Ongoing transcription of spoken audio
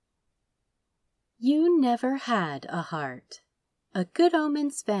You Never Had a Heart, a Good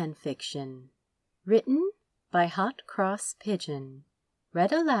Omens fan fiction, written by Hot Cross Pigeon,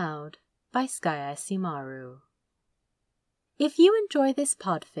 read aloud by Sky Simaru. If you enjoy this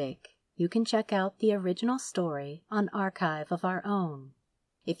podfic, you can check out the original story on Archive of Our Own.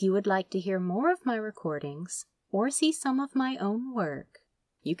 If you would like to hear more of my recordings or see some of my own work,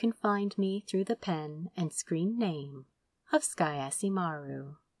 you can find me through the pen and screen name of Sky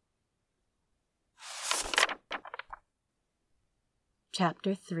Simaru.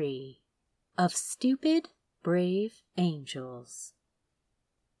 Chapter 3 of Stupid, Brave Angels.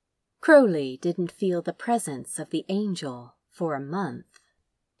 Crowley didn't feel the presence of the angel for a month.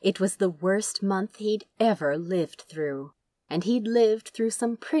 It was the worst month he'd ever lived through, and he'd lived through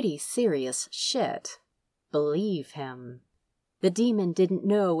some pretty serious shit. Believe him. The demon didn't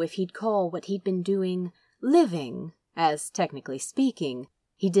know if he'd call what he'd been doing living, as technically speaking,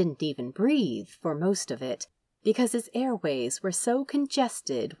 he didn't even breathe for most of it, because his airways were so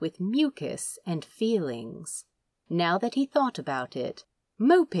congested with mucus and feelings. Now that he thought about it,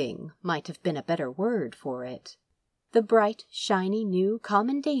 moping might have been a better word for it. The bright, shiny new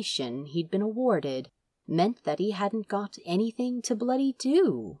commendation he'd been awarded meant that he hadn't got anything to bloody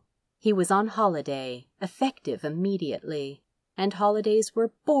do. He was on holiday, effective immediately, and holidays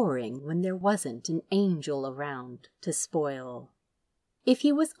were boring when there wasn't an angel around to spoil. If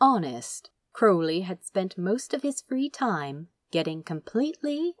he was honest, Crowley had spent most of his free time getting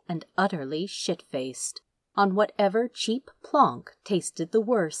completely and utterly shit-faced on whatever cheap plonk tasted the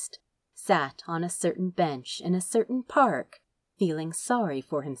worst, sat on a certain bench in a certain park, feeling sorry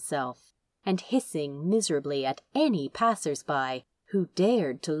for himself, and hissing miserably at any passers-by who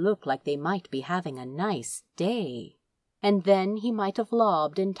dared to look like they might be having a nice day. And then he might have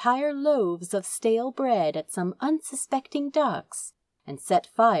lobbed entire loaves of stale bread at some unsuspecting ducks, and set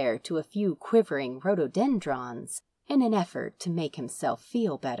fire to a few quivering rhododendrons in an effort to make himself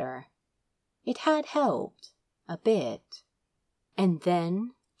feel better. It had helped a bit. And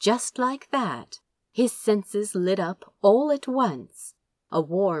then, just like that, his senses lit up all at once, a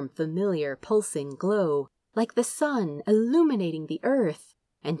warm, familiar, pulsing glow, like the sun illuminating the earth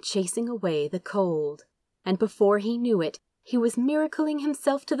and chasing away the cold. And before he knew it, he was miracling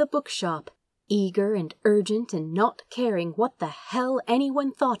himself to the bookshop, eager and urgent and not caring what the hell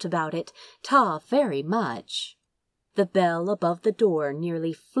anyone thought about it, very much. The bell above the door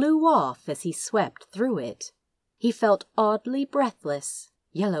nearly flew off as he swept through it. He felt oddly breathless,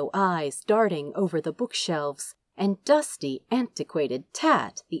 yellow eyes darting over the bookshelves, and dusty, antiquated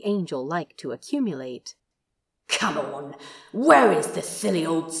tat the angel liked to accumulate. "Come on, where is the silly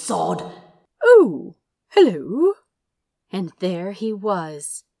old sod?" "Oh, hello." And there he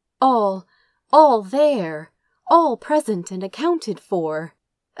was, all there, all present and accounted for.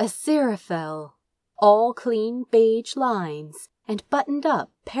 Aziraphale, all clean beige lines, and buttoned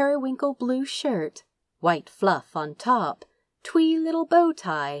up periwinkle blue shirt, white fluff on top, twee little bow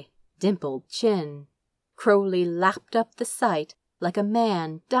tie, dimpled chin. Crowley lapped up the sight like a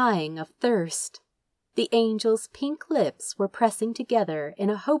man dying of thirst. The angel's pink lips were pressing together in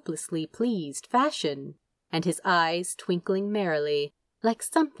a hopelessly pleased fashion, and his eyes twinkling merrily, like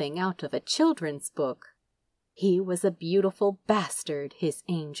something out of a children's book. He was a beautiful bastard, his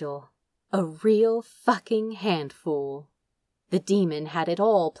angel. A real fucking handful. The demon had it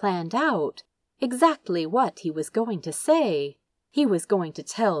all planned out, exactly what he was going to say. He was going to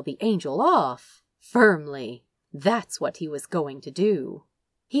tell the angel off, firmly. That's what he was going to do.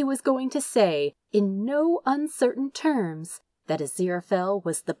 He was going to say, in no uncertain terms, that Aziraphale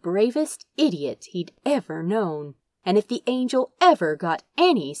was the bravest idiot he'd ever known, and if the angel ever got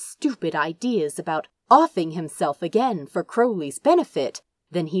any stupid ideas about offing himself again for Crowley's benefit,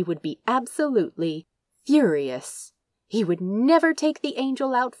 then he would be absolutely furious. He would never take the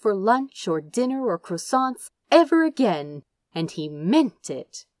angel out for lunch or dinner or croissants ever again, and he meant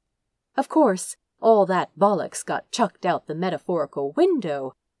it. Of course, all that bollocks got chucked out the metaphorical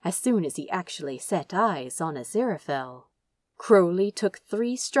window as soon as he actually set eyes on Aziraphale. Crowley took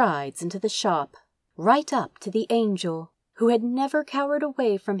 3 strides into the shop, right up to the angel, who had never cowered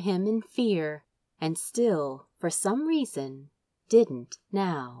away from him in fear, and still, for some reason, didn't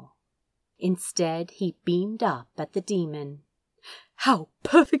now. Instead, he beamed up at the demon. "How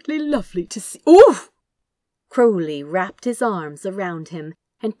perfectly lovely to see—" Oof! Crowley wrapped his arms around him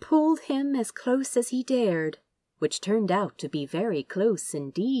and pulled him as close as he dared, which turned out to be very close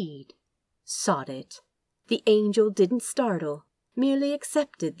indeed. Sod it. The angel didn't startle, merely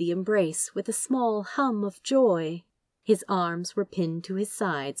accepted the embrace with a small hum of joy. His arms were pinned to his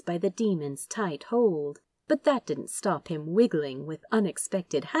sides by the demon's tight hold, but that didn't stop him wiggling with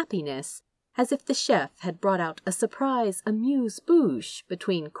unexpected happiness, as if the chef had brought out a surprise amuse-bouche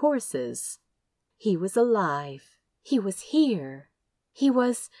between courses. He was alive. He was here. He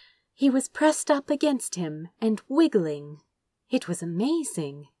was pressed up against him and wiggling. It was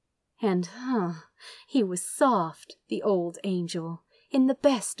amazing. And, he was soft, the old angel, in the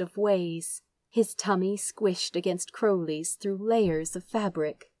best of ways. His tummy squished against Crowley's through layers of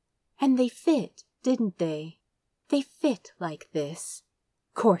fabric. And they fit, didn't they? They fit like this.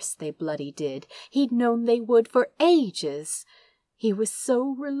 Course they bloody did. He'd known they would for ages. He was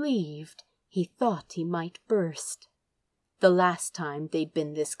so relieved, he thought he might burst. The last time they'd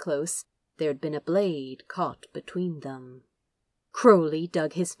been this close, there'd been a blade caught between them. Crowley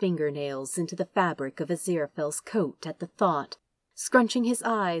dug his fingernails into the fabric of Aziraphale's coat at the thought, scrunching his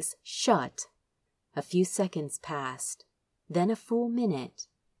eyes shut. A few seconds passed, then a full minute,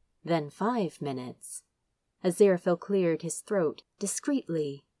 then 5 minutes. Aziraphale cleared his throat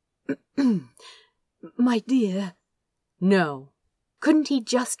discreetly. "My dear." No. Couldn't he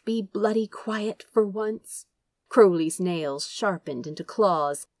just be bloody quiet for once? Crowley's nails sharpened into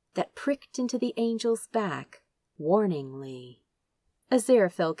claws that pricked into the angel's back, warningly.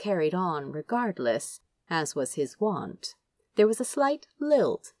 Aziraphale carried on regardless, as was his wont. There was a slight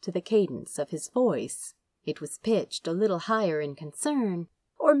lilt to the cadence of his voice. It was pitched a little higher in concern,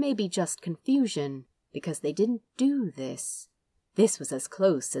 or maybe just confusion, because they didn't do this. This was as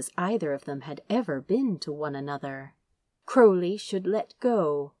close as either of them had ever been to one another. Crowley should let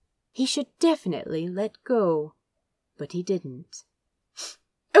go. He should definitely let go. But he didn't.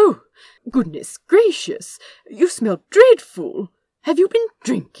 "Oh, goodness gracious! You smell dreadful! Have you been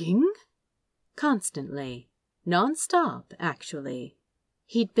drinking?" Constantly. Non-stop, actually.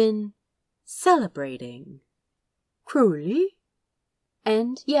 He'd been celebrating. "Crowley?"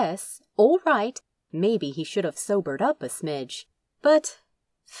 And yes, all right, maybe he should have sobered up a smidge. But,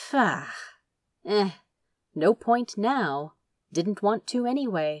 no point now. Didn't want to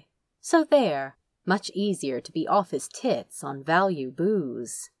anyway. So there, much easier to be off his tits on value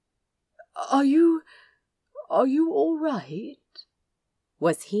booze. Are you all right?"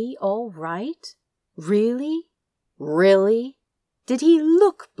 Was he all right? Really? Really? Did he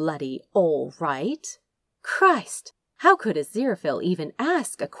look bloody all right? Christ, how could Aziraphale even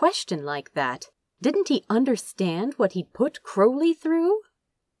ask a question like that? Didn't he understand what he'd put Crowley through?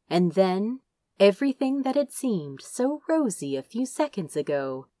 And then, everything that had seemed so rosy a few seconds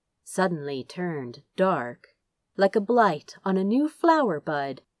ago suddenly turned dark, like a blight on a new flower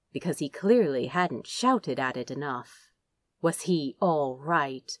bud, because he clearly hadn't shouted at it enough. Was he all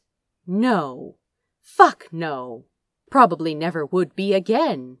right? No. Fuck no. Probably never would be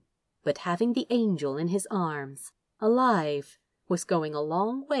again. But having the angel in his arms, alive, was going a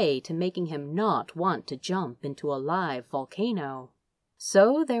long way to making him not want to jump into a live volcano.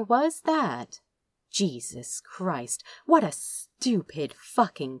 So there was that. Jesus Christ, what a stupid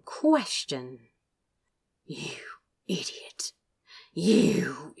fucking question. "You idiot!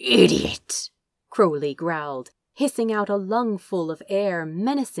 You idiot!" Crowley growled, hissing out a lungful of air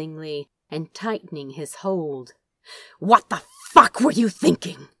menacingly and tightening his hold. "What the fuck were you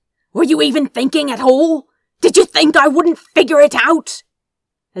thinking? Were you even thinking at all? Did you think I wouldn't figure it out?"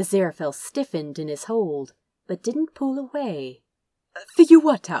 Aziraphale stiffened in his hold, but didn't pull away. "Figure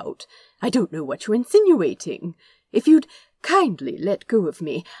what out? I don't know what you're insinuating. If you'd kindly let go of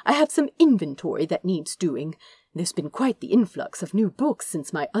me, I have some inventory that needs doing. There's been quite the influx of new books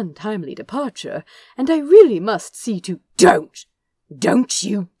since my untimely departure, and I really must see to—" Don't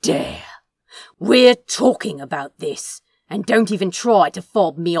you dare! We're talking about this, and don't even try to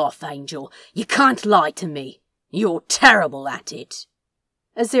fob me off, Angel. You can't lie to me. You're terrible at it.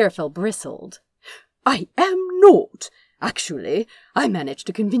 Aziraphale bristled. "I am not. Actually, I managed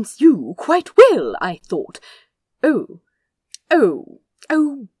to convince you quite well, I thought. Oh,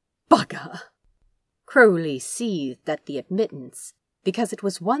 bugger." Crowley seethed at the admittance, because it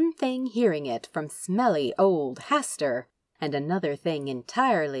was one thing hearing it from smelly old Hastur, and another thing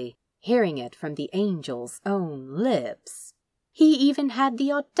entirely hearing it from the angel's own lips. He even had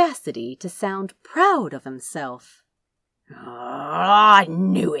the audacity to sound proud of himself. "Oh, I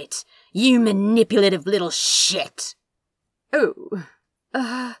knew it! You manipulative little shit!" "Oh,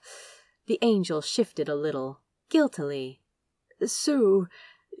 The angel shifted a little, guiltily. So,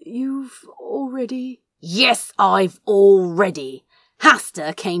 you've already—" "Yes, I've already.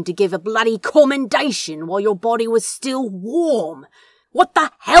 Hastur came to give a bloody commendation while your body was still warm. What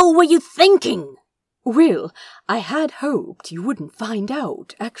the hell were you thinking?" "Well, I had hoped you wouldn't find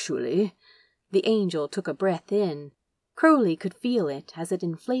out, actually." The angel took a breath in. Crowley could feel it as it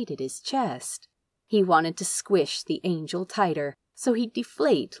inflated his chest. He wanted to squish the angel tighter so he'd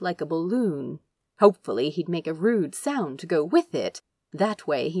deflate like a balloon. Hopefully he'd make a rude sound to go with it. That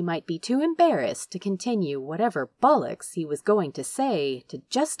way he might be too embarrassed to continue whatever bollocks he was going to say to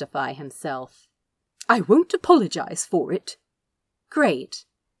justify himself. I won't apologize for it. Great.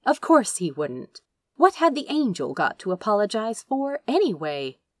 Of course he wouldn't. What had the angel got to apologize for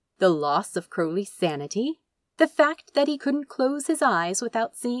anyway? The loss of Crowley's sanity? The fact that he couldn't close his eyes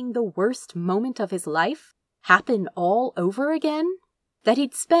without seeing the worst moment of his life happen all over again? That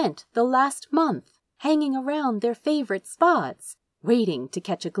he'd spent the last month hanging around their favorite spots, waiting to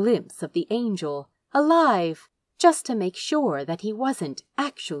catch a glimpse of the angel, alive, just to make sure that he wasn't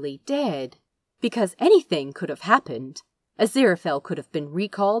actually dead. Because anything could have happened. Aziraphale could have been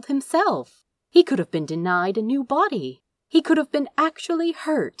recalled himself. He could have been denied a new body. He could have been actually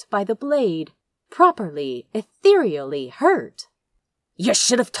hurt by the blade. Properly, ethereally hurt. You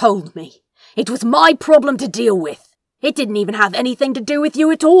should have told me. It was my problem to deal with. It didn't even have anything to do with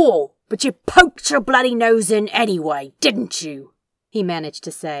you at all. But you poked your bloody nose in anyway, didn't you? He managed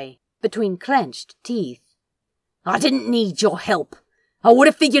to say, between clenched teeth. I didn't need your help. I would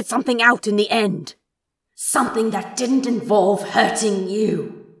have figured something out in the end. Something that didn't involve hurting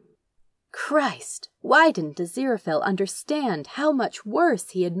you. Christ, why didn't Aziraphale understand how much worse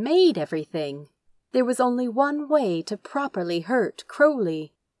he had made everything? There was only one way to properly hurt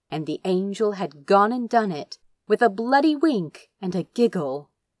Crowley, and the angel had gone and done it, with a bloody wink and a giggle.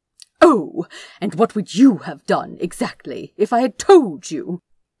 Oh, and what would you have done exactly if I had told you?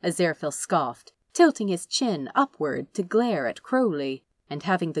 Aziraphale scoffed, tilting his chin upward to glare at Crowley, and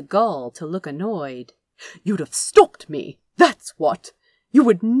having the gall to look annoyed. You'd have stopped me, that's what. You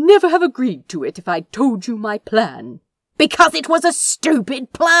would never have agreed to it if I'd told you my plan. Because it was a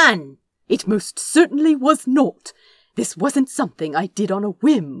stupid plan. It most certainly was not. This wasn't something I did on a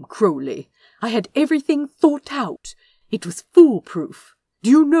whim, Crowley. I had everything thought out. It was foolproof. Do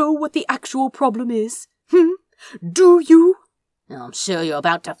you know what the actual problem is? Do you? I'm sure you're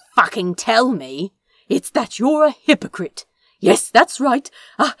about to fucking tell me. It's that you're a hypocrite. Yes, that's right.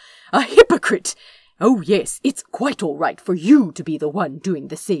 A hypocrite. Oh, yes, it's quite all right for you to be the one doing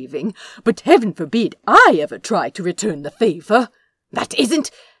the saving, but heaven forbid I ever try to return the favour. That isn't...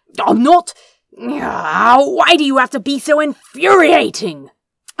 I'm not... Why do you have to be so infuriating?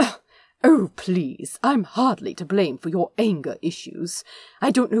 Oh, please, I'm hardly to blame for your anger issues. I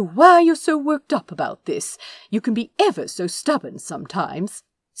don't know why you're so worked up about this. You can be ever so stubborn sometimes.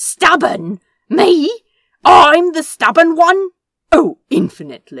 Stubborn? Me? I'm the stubborn one? Oh,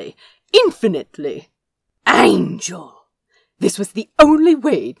 infinitely. Infinitely. Angel! This was the only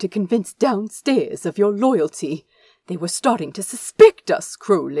way to convince downstairs of your loyalty. They were starting to suspect us,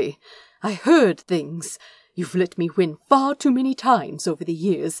 Crowley. I heard things. You've let me win far too many times over the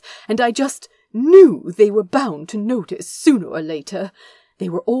years, and I just knew they were bound to notice sooner or later. They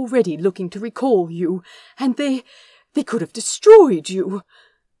were already looking to recall you, and they could have destroyed you.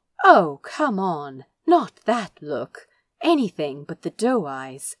 Oh, come on. Not that look. Anything but the doe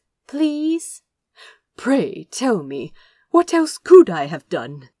eyes. Please? Pray tell me, what else could I have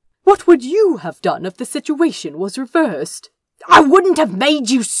done? What would you have done if the situation was reversed? I wouldn't have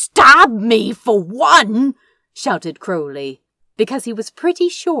made you stab me, for one, shouted Crowley, because he was pretty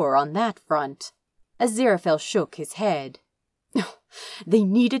sure on that front. Aziraphale shook his head. They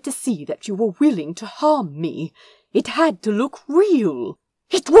needed to see that you were willing to harm me. It had to look real.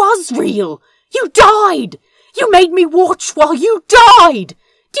 It was real. You died. You made me watch while you died.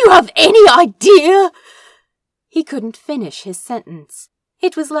 Do you have any idea? He couldn't finish his sentence.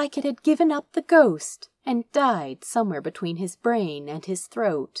 It was like it had given up the ghost and died somewhere between his brain and his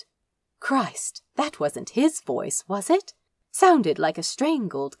throat. Christ, that wasn't his voice, was it? Sounded like a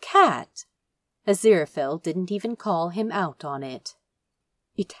strangled cat. Aziraphale didn't even call him out on it.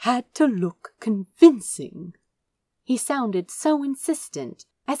 It had to look convincing. He sounded so insistent,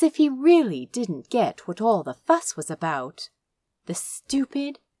 as if he really didn't get what all the fuss was about. The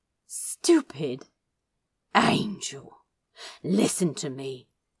stupid... Angel, listen to me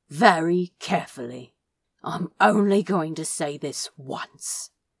very carefully. I'm only going to say this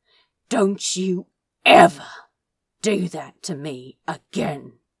once. Don't you ever do that to me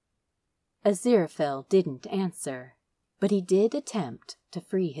again. Aziraphale didn't answer, but he did attempt to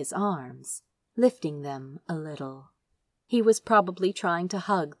free his arms, lifting them a little. He was probably trying to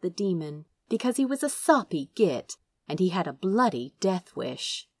hug the demon, because he was a soppy git, and he had a bloody death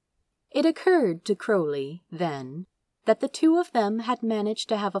wish. It occurred to Crowley, then, that the two of them had managed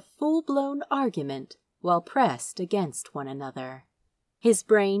to have a full-blown argument while pressed against one another. His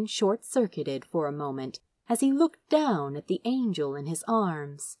brain short-circuited for a moment as he looked down at the angel in his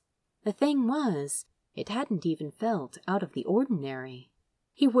arms. The thing was, It hadn't even felt out of the ordinary.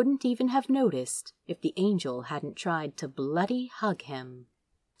 He wouldn't even have noticed if the angel hadn't tried to bloody hug him.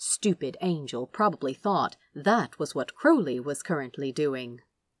 Stupid angel probably thought that was what Crowley was currently doing.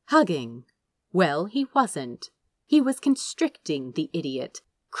 Hugging. Well, he wasn't. He was constricting the idiot,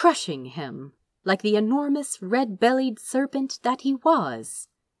 crushing him, like the enormous red-bellied serpent that he was.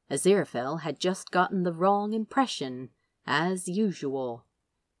 Aziraphale had just gotten the wrong impression, as usual.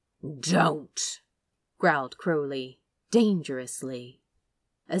 "Don't," growled Crowley, dangerously.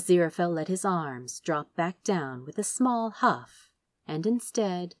 Aziraphale let his arms drop back down with a small huff, and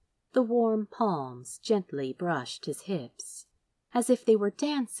instead the warm palms gently brushed his hips, as if they were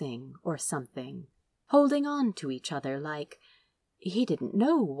dancing or something, holding on to each other like, he didn't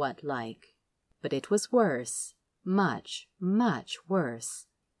know what like, but it was worse, much, much worse,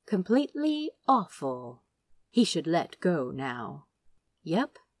 completely awful. He should let go now.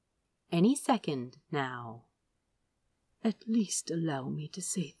 Yep, any second now. "At least allow me to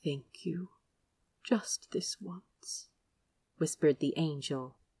say thank you, just this once," whispered the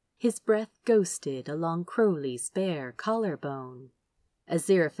angel. His breath ghosted along Crowley's bare collarbone.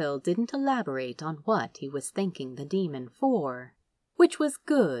 Aziraphale didn't elaborate on what he was thanking the demon for, which was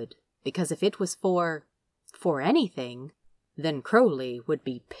good, because if it was for anything, then Crowley would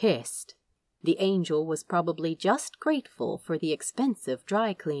be pissed. The angel was probably just grateful for the expensive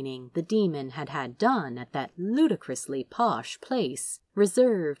dry cleaning the demon had had done at that ludicrously posh place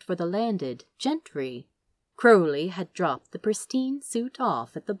reserved for the landed gentry. Crowley had dropped the pristine suit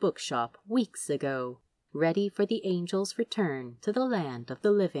off at the bookshop weeks ago, ready for the angel's return to the land of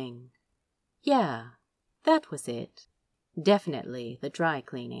the living. Yeah, that was it. Definitely the dry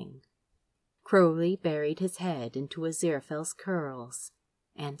cleaning. Crowley buried his head into Aziraphale's curls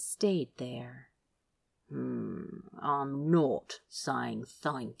and stayed there. "I'm not saying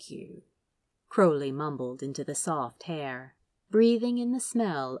thank you," Crowley mumbled into the soft hair, breathing in the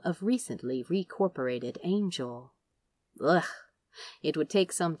smell of recently recorporated angel. Ugh! It would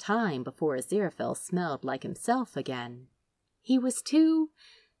take some time before Aziraphale smelled like himself again. He was too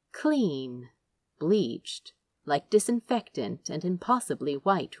clean, bleached, like disinfectant and impossibly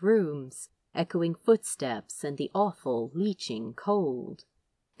white rooms, echoing footsteps and the awful leeching cold.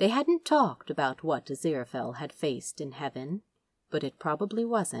 They hadn't talked about what Aziraphale had faced in heaven, but it probably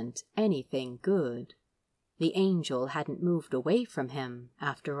wasn't anything good. The angel hadn't moved away from him,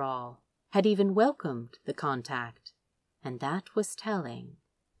 after all, had even welcomed the contact, and that was telling.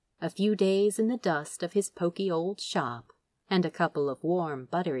 A few days in the dust of his poky old shop, and a couple of warm,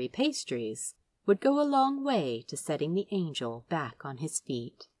 buttery pastries would go a long way to setting the angel back on his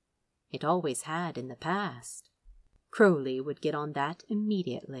feet. It always had in the past. Crowley would get on that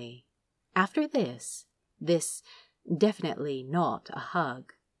immediately. After this definitely not a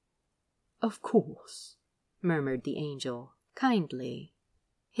hug. "Of course," murmured the angel, kindly.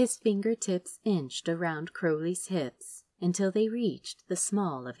 His fingertips inched around Crowley's hips until they reached the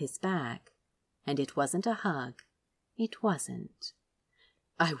small of his back. And it wasn't a hug. It wasn't.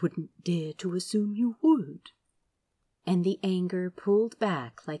 "I wouldn't dare to assume you would." And the anger pulled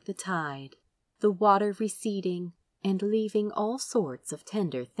back like the tide, the water receding and leaving all sorts of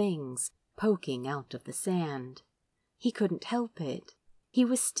tender things poking out of the sand. He couldn't help it. He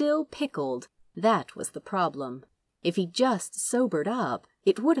was still pickled. That was the problem. If he just sobered up,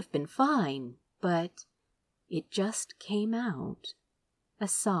 it would have been fine, but it just came out. A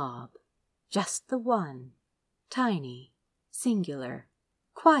sob. Just the one. Tiny, singular,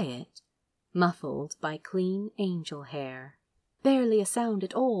 quiet, muffled by clean angel hair. Barely a sound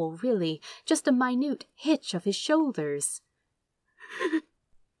at all, really, just a minute hitch of his shoulders.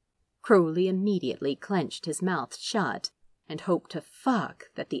 Crowley immediately clenched his mouth shut and hoped to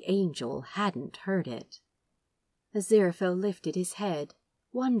fuck that the angel hadn't heard it. Aziraphale lifted his head,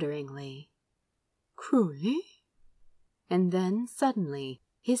 wonderingly. "Crowley?" And then, suddenly,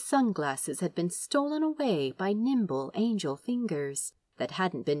 his sunglasses had been stolen away by nimble angel fingers that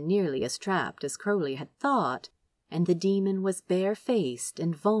hadn't been nearly as trapped as Crowley had thought, and the demon was bare-faced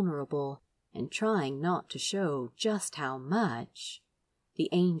and vulnerable, and trying not to show just how much. The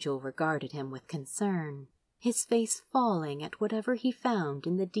angel regarded him with concern, his face falling at whatever he found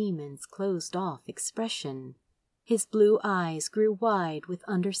in the demon's closed-off expression. His blue eyes grew wide with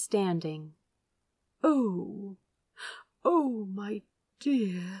understanding. Oh, my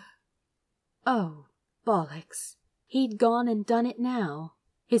dear." Oh, bollocks. He'd gone and done it now.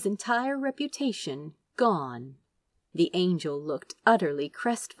 His entire reputation gone. The angel looked utterly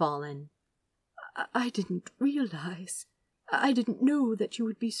crestfallen. I didn't realize. I didn't know that you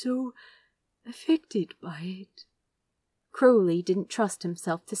would be so affected by it." Crowley didn't trust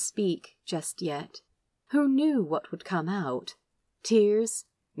himself to speak just yet. Who knew what would come out? Tears,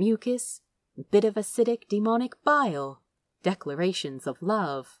 mucus, bit of acidic demonic bile, declarations of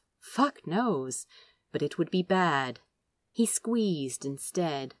love. Fuck knows, but it would be bad. He squeezed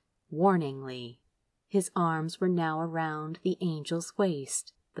instead, warningly. His arms were now around the angel's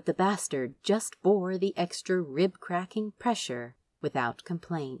waist, but the bastard just bore the extra rib-cracking pressure without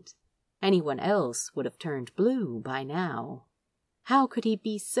complaint. Anyone else would have turned blue by now. How could he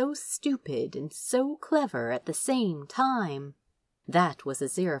be so stupid and so clever at the same time? That was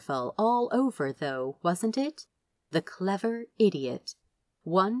Aziraphale all over, though, wasn't it? The clever idiot.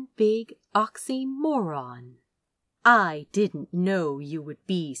 One big oxymoron. I didn't know you would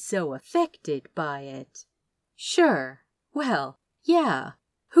be so affected by it. Sure. Well, yeah.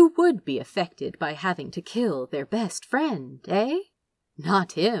 Who would be affected by having to kill their best friend, eh?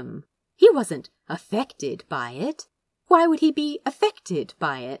 Not him. He wasn't affected by it. Why would he be affected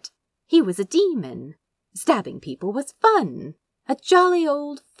by it? He was a demon. Stabbing people was fun. A jolly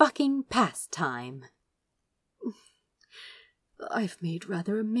old fucking pastime. I've made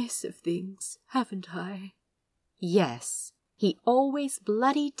rather a mess of things, haven't I? Yes, he always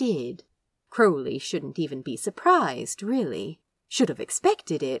bloody did. Crowley shouldn't even be surprised, really. Should have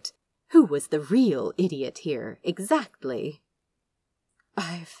expected it. Who was the real idiot here, exactly?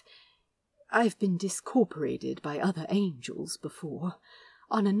 I've been discorporated by other angels before,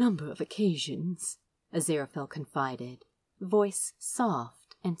 on a number of occasions, Aziraphale confided, voice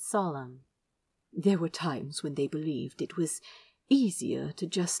soft and solemn. There were times when they believed it was easier to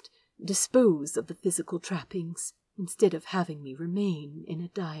just dispose of the physical trappings instead of having me remain in a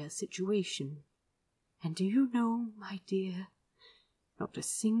dire situation. And do you know, my dear, not a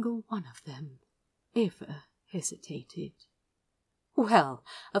single one of them ever hesitated. Well,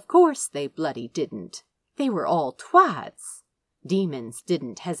 of course they bloody didn't. They were all twats. Demons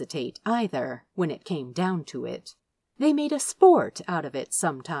didn't hesitate either, when it came down to it. They made a sport out of it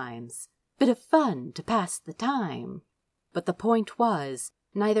sometimes. Bit of fun to pass the time. But the point was,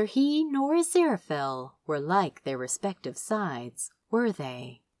 neither he nor Aziraphale were like their respective sides, were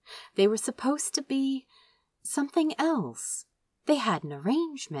they? They were supposed to be something else. They had an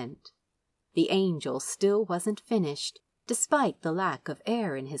arrangement. The angel still wasn't finished, despite the lack of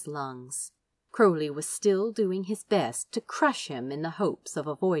air in his lungs. Crowley was still doing his best to crush him in the hopes of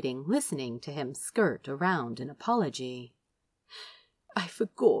avoiding listening to him skirt around an apology. I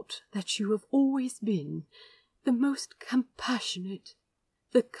forgot that you have always been the most compassionate,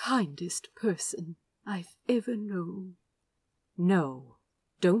 the kindest person I've ever known. No,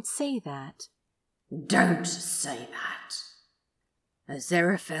 don't say that. Don't say that.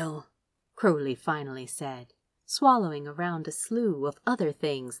 Aziraphale, Crowley finally said, swallowing around a slew of other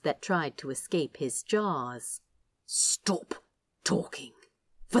things that tried to escape his jaws. Stop talking.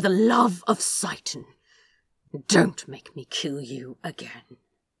 For the love of Satan, don't make me kill you again.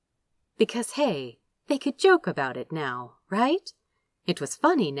 Because, hey, they could joke about it now, right? It was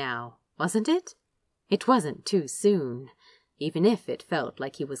funny now, wasn't it? It wasn't too soon, even if it felt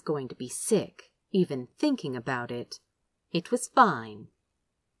like he was going to be sick, even thinking about it. It was fine.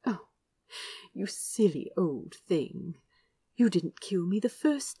 Oh, you silly old thing. You didn't kill me the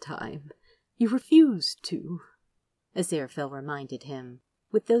first time. You refused to, Aziraphale reminded him,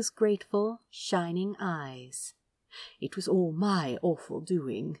 with those grateful, shining eyes. It was all my awful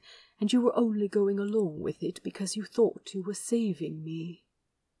doing, and you were only going along with it because you thought you were saving me.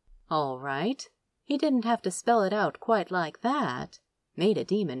 All right. He didn't have to spell it out quite like that. Made a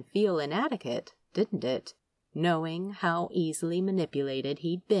demon feel inadequate, didn't it? Knowing how easily manipulated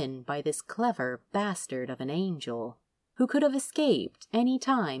he'd been by this clever bastard of an angel, who could have escaped any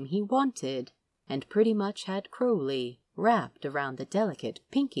time he wanted, and pretty much had Crowley wrapped around the delicate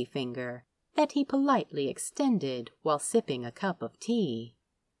pinky finger that he politely extended while sipping a cup of tea.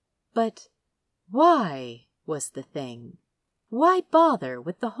 But why was the thing? Why bother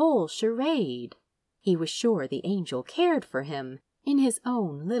with the whole charade? He was sure the angel cared for him in his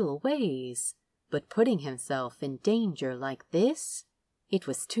own little ways, but putting himself in danger like this? It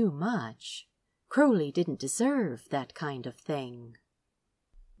was too much. Crowley didn't deserve that kind of thing.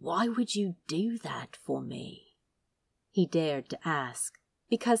 Why would you do that for me? He dared to ask,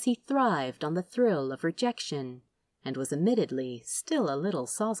 because he thrived on the thrill of rejection, and was admittedly still a little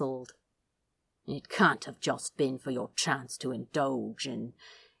sozzled. It can't have just been for your chance to indulge in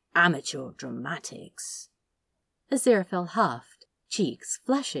amateur dramatics. Aziraphale huffed, cheeks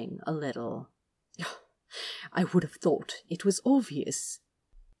flushing a little. I would have thought it was obvious.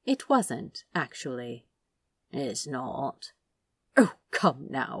 It wasn't, actually. It's not. Oh, come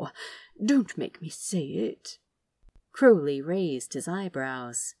now. Don't make me say it. Crowley raised his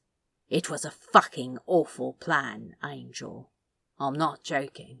eyebrows. It was a fucking awful plan, Angel. I'm not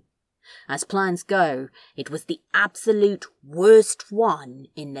joking. As plans go, it was the absolute worst one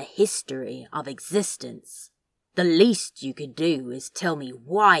in the history of existence. The least you could do is tell me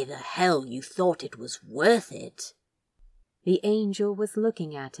why the hell you thought it was worth it. The angel was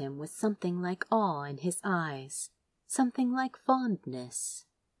looking at him with something like awe in his eyes, something like fondness.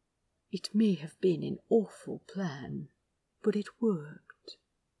 It may have been an awful plan, but it worked,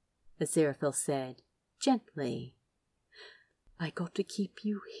 Aziraphale said, gently. I got to keep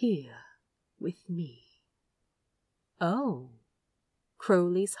you here with me. Oh.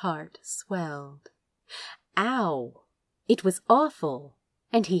 Crowley's heart swelled. Ow! It was awful,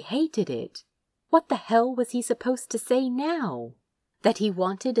 and he hated it. What the hell was he supposed to say now? That he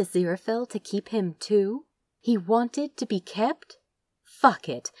wanted Aziraphale to keep him too? He wanted to be kept? Fuck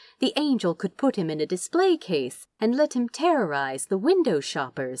it, the angel could put him in a display case and let him terrorize the window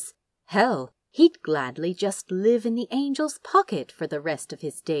shoppers. Hell, he'd gladly just live in the angel's pocket for the rest of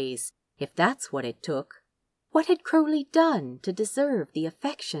his days, if that's what it took. What had Crowley done to deserve the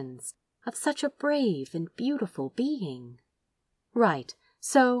affections of such a brave and beautiful being? Right,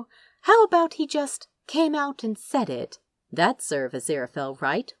 so how about he just came out and said it? That'd serve Aziraphale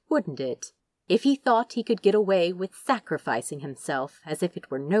right, wouldn't it? If he thought he could get away with sacrificing himself as if it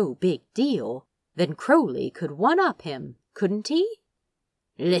were no big deal, then Crowley could one-up him, couldn't he?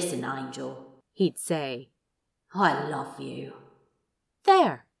 Listen, Angel, he'd say. I love you.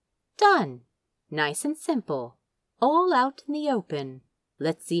 There, done. Nice and simple. All out in the open.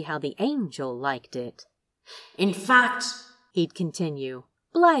 Let's see how the angel liked it. In fact, he'd continue,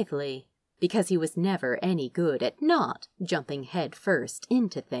 blithely, because he was never any good at not jumping head first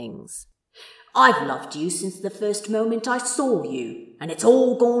into things. I've loved you since the first moment I saw you, and it's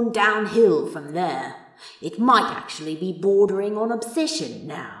all gone downhill from there. It might actually be bordering on obsession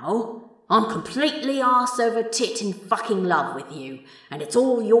now. I'm completely arse over tit in fucking love with you, and it's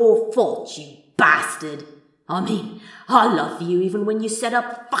all your fault, you bastard. I mean, I love you even when you set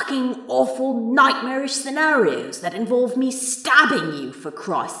up fucking awful nightmarish scenarios that involve me stabbing you, for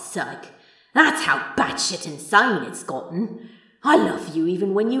Christ's sake. That's how batshit insane it's gotten. I love you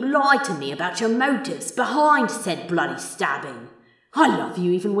even when you lie to me about your motives behind said bloody stabbing. I love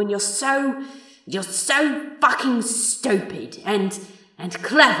you even when you're so fucking stupid and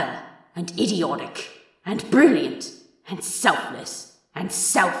clever and idiotic and brilliant and selfless and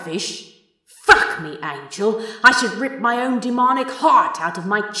selfish. Fuck me, Angel. I should rip my own demonic heart out of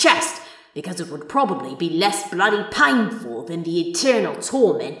my chest because it would probably be less bloody painful than the eternal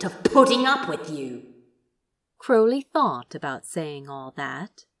torment of putting up with you. Crowley thought about saying all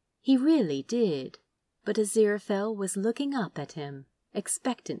that. He really did. But Aziraphale was looking up at him,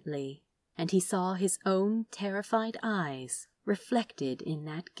 expectantly, and he saw his own terrified eyes reflected in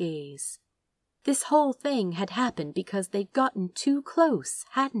that gaze. This whole thing had happened because they'd gotten too close,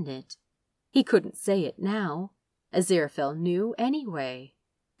 hadn't it? He couldn't say it now. Aziraphale knew anyway.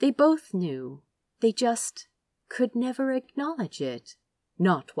 They both knew. They just could never acknowledge it.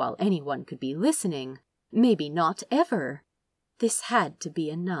 Not while anyone could be listening. Maybe not ever. This had to be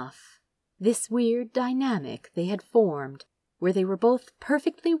enough. This weird dynamic they had formed, where they were both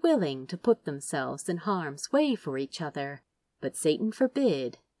perfectly willing to put themselves in harm's way for each other, but Satan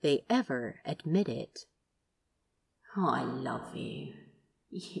forbid they ever admit it. I love you,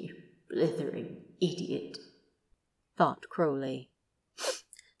 you blithering idiot, thought Crowley.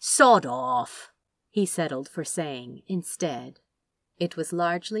 Sod off, he settled for saying instead. It was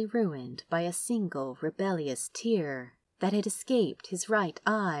largely ruined by a single rebellious tear that had escaped his right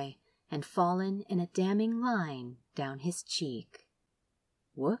eye and fallen in a damning line down his cheek.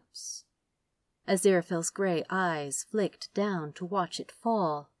 Whoops. Aziraphale's gray eyes flicked down to watch it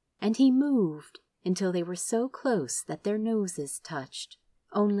fall, and he moved until they were so close that their noses touched.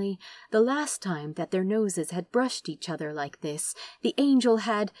 Only, the last time that their noses had brushed each other like this, the angel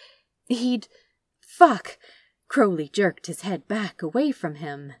Fuck! Crowley jerked his head back away from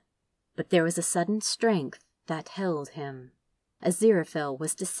him. But there was a sudden strength that held him. Aziraphale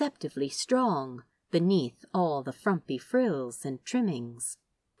was deceptively strong, beneath all the frumpy frills and trimmings.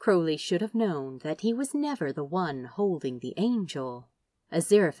 Crowley should have known that he was never the one holding the angel.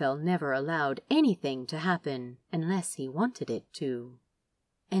 Aziraphale never allowed anything to happen unless he wanted it to.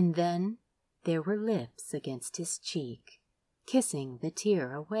 And then there were lips against his cheek, kissing the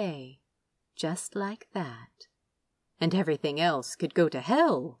tear away, just like that. And everything else could go to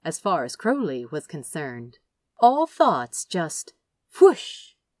hell as far as Crowley was concerned. All thoughts just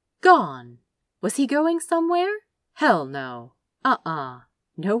whoosh, gone. Was he going somewhere? Hell no.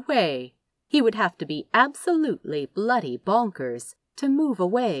 No way. He would have to be absolutely bloody bonkers to move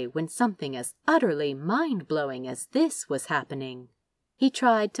away when something as utterly mind-blowing as this was happening. He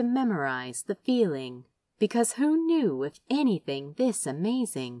tried to memorize the feeling, because who knew if anything this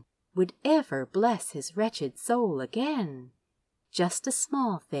amazing would ever bless his wretched soul again? Just a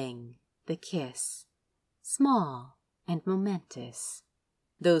small thing, the kiss. Small and momentous.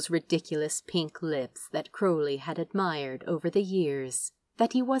 Those ridiculous pink lips that Crowley had admired over the years,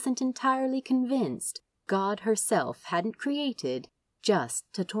 that he wasn't entirely convinced God herself hadn't created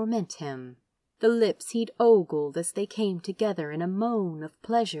just to torment him. The lips he'd ogled as they came together in a moan of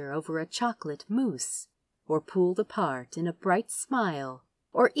pleasure over a chocolate mousse, or pulled apart in a bright smile,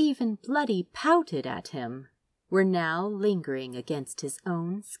 or even bloody pouted at him, were now lingering against his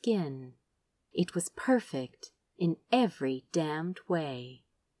own skin. It was perfect in every damned way.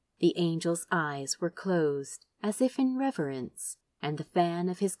 The angel's eyes were closed, as if in reverence, and the fan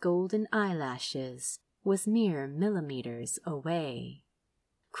of his golden eyelashes was mere millimeters away.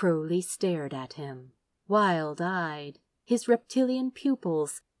 Crowley stared at him, wild-eyed, his reptilian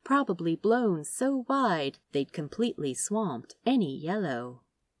pupils probably blown so wide they'd completely swamped any yellow.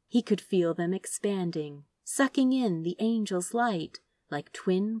 He could feel them expanding, sucking in the angel's light like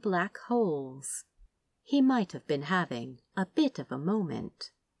twin black holes. He might have been having a bit of a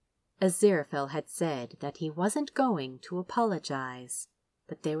moment. Aziraphale had said that he wasn't going to apologize,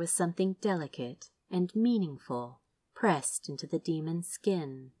 but there was something delicate and meaningful pressed into the demon's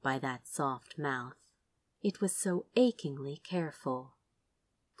skin by that soft mouth. It was so achingly careful.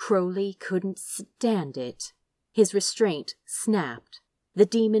 Crowley couldn't stand it. His restraint snapped. The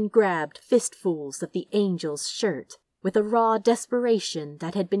demon grabbed fistfuls of the angel's shirt with a raw desperation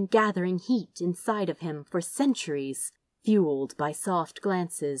that had been gathering heat inside of him for centuries, fueled by soft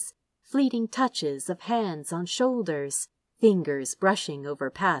glances, fleeting touches of hands on shoulders, fingers brushing over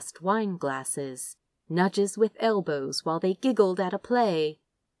past wine glasses, nudges with elbows while they giggled at a play.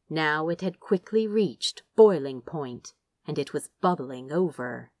 Now it had quickly reached boiling point, and it was bubbling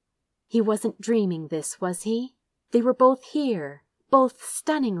over. He wasn't dreaming this, was he? They were both here, both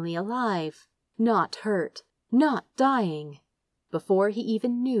stunningly alive, not hurt, not dying. Before he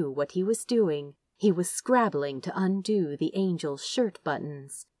even knew what he was doing, he was scrabbling to undo the angel's shirt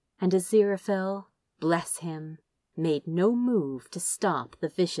buttons, and Aziraphale, bless him, made no move to stop the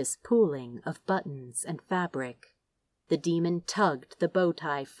vicious pooling of buttons and fabric. The demon tugged the bow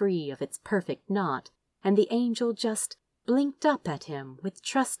tie free of its perfect knot, and the angel just blinked up at him with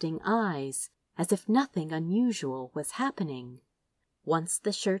trusting eyes, as if nothing unusual was happening. Once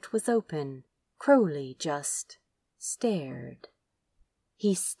the shirt was open, Crowley just stared.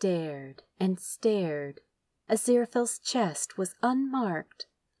 He stared and stared. Aziraphale's chest was unmarked,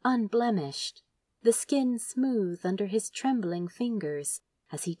 unblemished, the skin smooth under his trembling fingers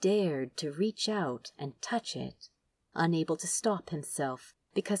as he dared to reach out and touch it, unable to stop himself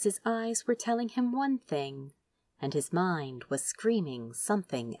because his eyes were telling him one thing and his mind was screaming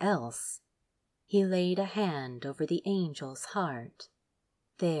something else. He laid a hand over the angel's heart.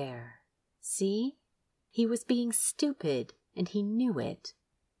 There, see? He was being stupid, and he knew it.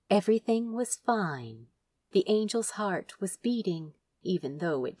 Everything was fine. The angel's heart was beating, even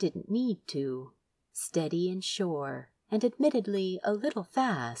though it didn't need to. Steady and sure, and admittedly a little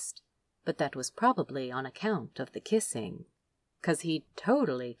fast, but that was probably on account of the kissing, 'cause he'd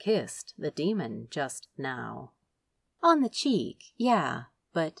totally kissed the demon just now. On the cheek, yeah,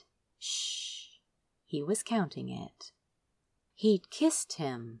 but shh, he was counting it. He'd kissed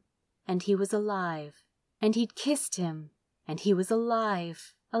him, and he was alive, and he'd kissed him, and he was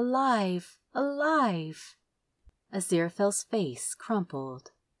alive, alive, alive. Aziraphale's face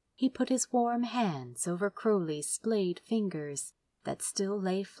crumpled. He put his warm hands over Crowley's splayed fingers that still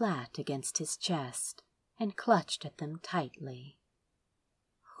lay flat against his chest and clutched at them tightly.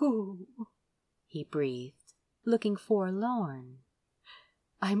 "Who?" he breathed, looking forlorn.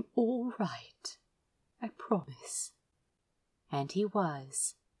 "I'm all right, I promise." And he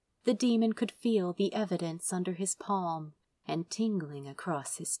was. The demon could feel the evidence under his palm and tingling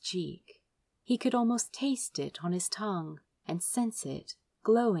across his cheek. He could almost taste it on his tongue and sense it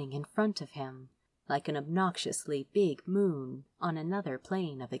glowing in front of him like an obnoxiously big moon on another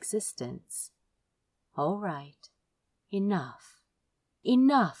plane of existence. All right. Enough.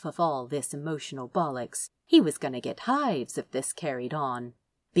 Enough of all this emotional bollocks. He was going to get hives if this carried on.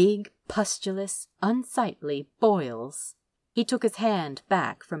 Big, pustulous, unsightly boils. He took his hand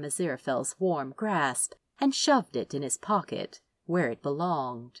back from Aziraphale's warm grasp and shoved it in his pocket, where it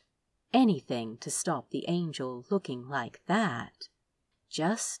belonged. Anything to stop the angel looking like that.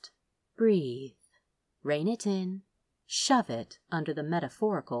 Just breathe. Rein it in. Shove it under the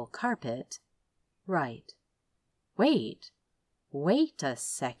metaphorical carpet. Right. Wait. Wait a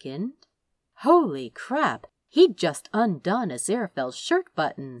second. Holy crap, he'd just undone Aziraphale's shirt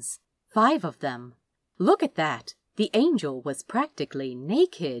buttons. 5 of them. Look at that. The angel was practically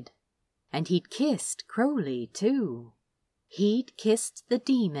naked. And he'd kissed Crowley, too. He'd kissed the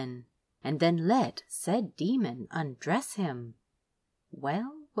demon, and then let said demon undress him.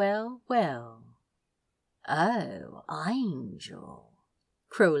 Well, well, well. Oh, Angel,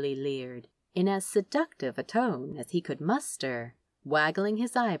 Crowley leered, in as seductive a tone as he could muster, waggling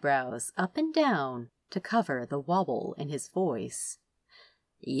his eyebrows up and down to cover the wobble in his voice.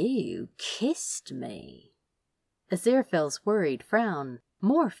 You kissed me. Aziraphale's worried frown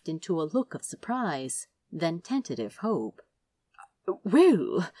morphed into a look of surprise, then tentative hope.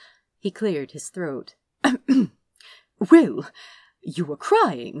 Well, he cleared his throat. Well, you were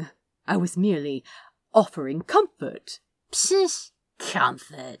crying. I was merely offering comfort. Psst,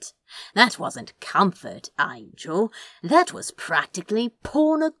 comfort. That wasn't comfort, Angel. That was practically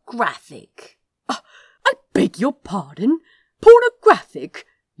pornographic. I beg your pardon? Pornographic?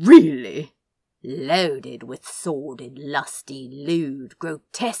 Really? Loaded with sordid, lusty, lewd,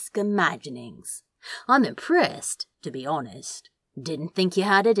 grotesque imaginings. I'm impressed, to be honest. Didn't think you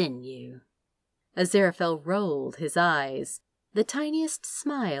had it in you. Aziraphale rolled his eyes, the tiniest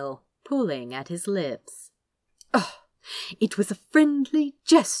smile pulling at his lips. Oh, it was a friendly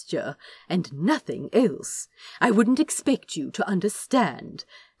gesture, and nothing else. I wouldn't expect you to understand.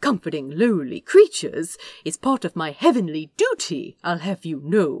 Comforting lowly creatures is part of my heavenly duty, I'll have you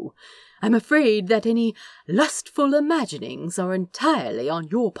know. I'm afraid that any lustful imaginings are entirely on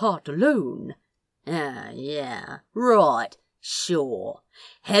your part alone. Yeah, right, sure.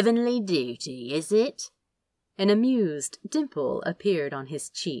 Heavenly duty, is it? An amused dimple appeared on his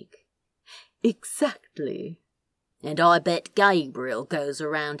cheek. Exactly. And I bet Gabriel goes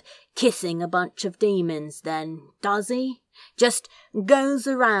around kissing a bunch of demons then, does he? Just goes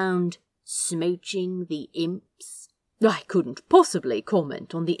around smooching the imps? I couldn't possibly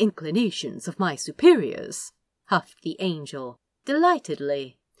comment on the inclinations of my superiors, huffed the angel,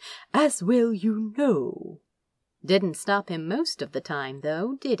 delightedly. As well you know. Didn't stop him most of the time,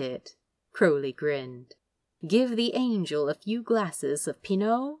 though, did it? Crowley grinned. Give the angel a few glasses of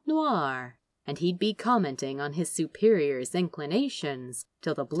Pinot Noir, and he'd be commenting on his superior's inclinations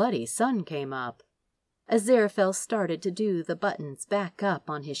till the bloody sun came up. Aziraphale started to do the buttons back up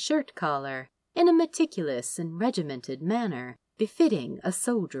on his shirt collar in a meticulous and regimented manner befitting a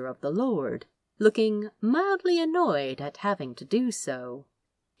soldier of the Lord, looking mildly annoyed at having to do so.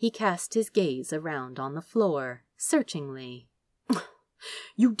 He cast his gaze around on the floor, searchingly.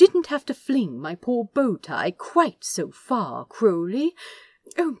 You didn't have to fling my poor bow-tie quite so far, Crowley.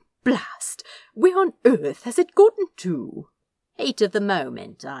 Oh, blast! Where on earth has it gotten to? Heat of the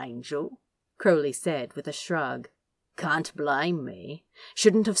moment, Angel, Crowley said with a shrug. Can't blame me.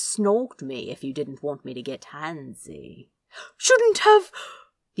 Shouldn't have snorked me if you didn't want me to get handsy. Shouldn't have...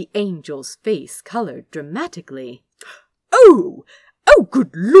 The angel's face coloured dramatically. Oh,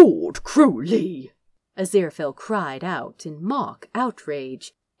 good Lord, Crowley! Aziraphale cried out in mock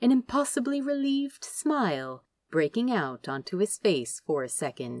outrage, an impossibly relieved smile breaking out onto his face for a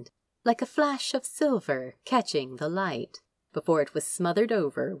second, like a flash of silver catching the light, before it was smothered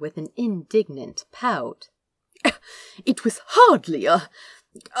over with an indignant pout. It was hardly a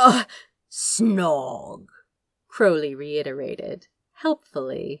snog, Crowley reiterated,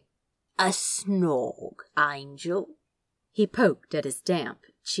 helpfully. A snog, Angel? He poked at his damp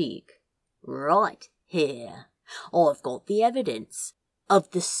cheek. Right here. I've got the evidence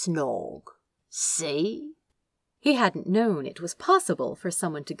of the snog. See? He hadn't known it was possible for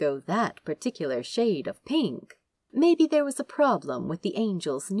someone to go that particular shade of pink. Maybe there was a problem with the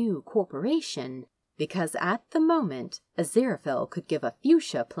angel's new corporation, because at the moment Aziraphale could give a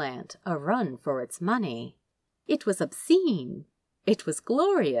fuchsia plant a run for its money. It was obscene. It was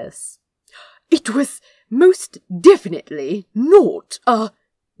glorious. It was most definitely not a...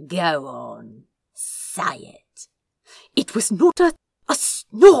 Go on, say it. It was not a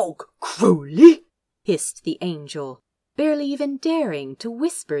snog, Crowley, hissed the angel, barely even daring to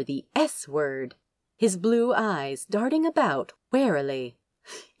whisper the S word, his blue eyes darting about warily.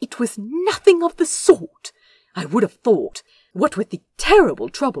 It was nothing of the sort. I would have thought, what with the terrible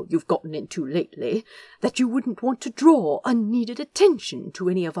trouble you've gotten into lately, that you wouldn't want to draw unneeded attention to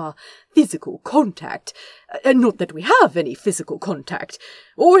any of our physical contact. Not that we have any physical contact,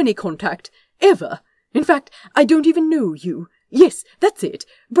 or any contact, ever. In fact, I don't even know you. Yes, that's it.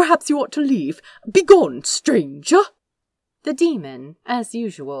 Perhaps you ought to leave. Begone, stranger. The demon, as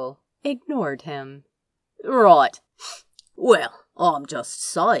usual, ignored him. Right. Well, I'm just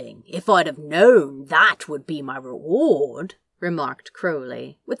saying, if I'd have known that would be my reward, remarked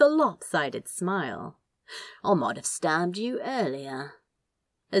Crowley, with a lopsided smile. I might have stabbed you earlier.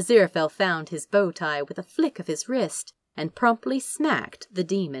 Aziraphale found his bow tie with a flick of his wrist and promptly smacked the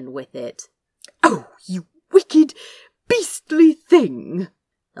demon with it. "Oh, you wicked, beastly thing!"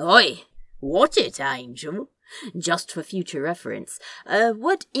 Oi, watch it, Angel. Just for future reference,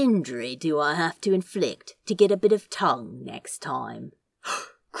 what injury do I have to inflict to get a bit of tongue next time?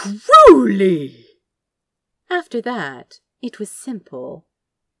 "Crowley!" After that, it was simple.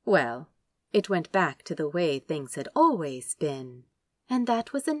 Well, it went back to the way things had always been. And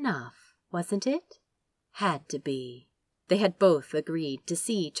that was enough, wasn't it? Had to be. They had both agreed to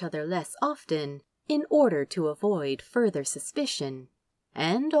see each other less often in order to avoid further suspicion.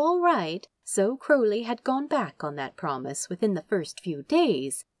 And all right, so Crowley had gone back on that promise within the first few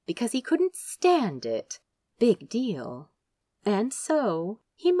days because he couldn't stand it. Big deal. And so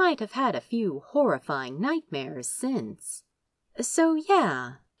he might have had a few horrifying nightmares since. So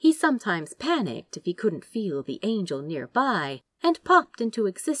yeah, he sometimes panicked if he couldn't feel the angel nearby and popped into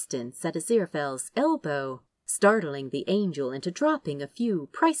existence at Aziraphale's elbow, startling the angel into dropping a few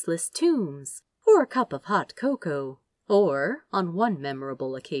priceless tombs or a cup of hot cocoa, or, on one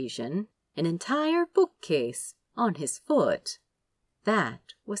memorable occasion, an entire bookcase on his foot.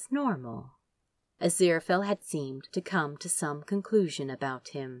 That was normal. Aziraphale had seemed to come to some conclusion about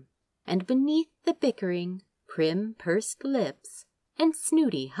him, and beneath the bickering, prim pursed lips and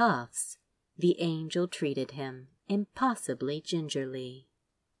snooty huffs, the angel treated him impossibly gingerly.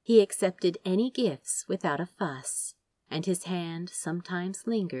 He accepted any gifts without a fuss, and his hand sometimes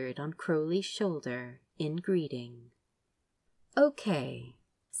lingered on Crowley's shoulder in greeting. Okay,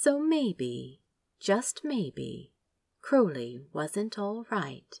 so maybe, just maybe, Crowley wasn't all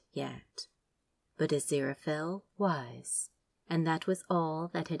right yet. But Aziraphale was, and that was all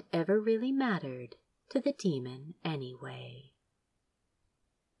that had ever really mattered to the demon anyway.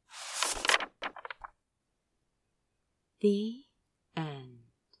 The end.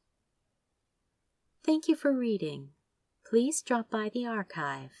 Thank you for reading. Please drop by the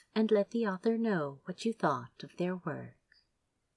archive and let the author know what you thought of their work.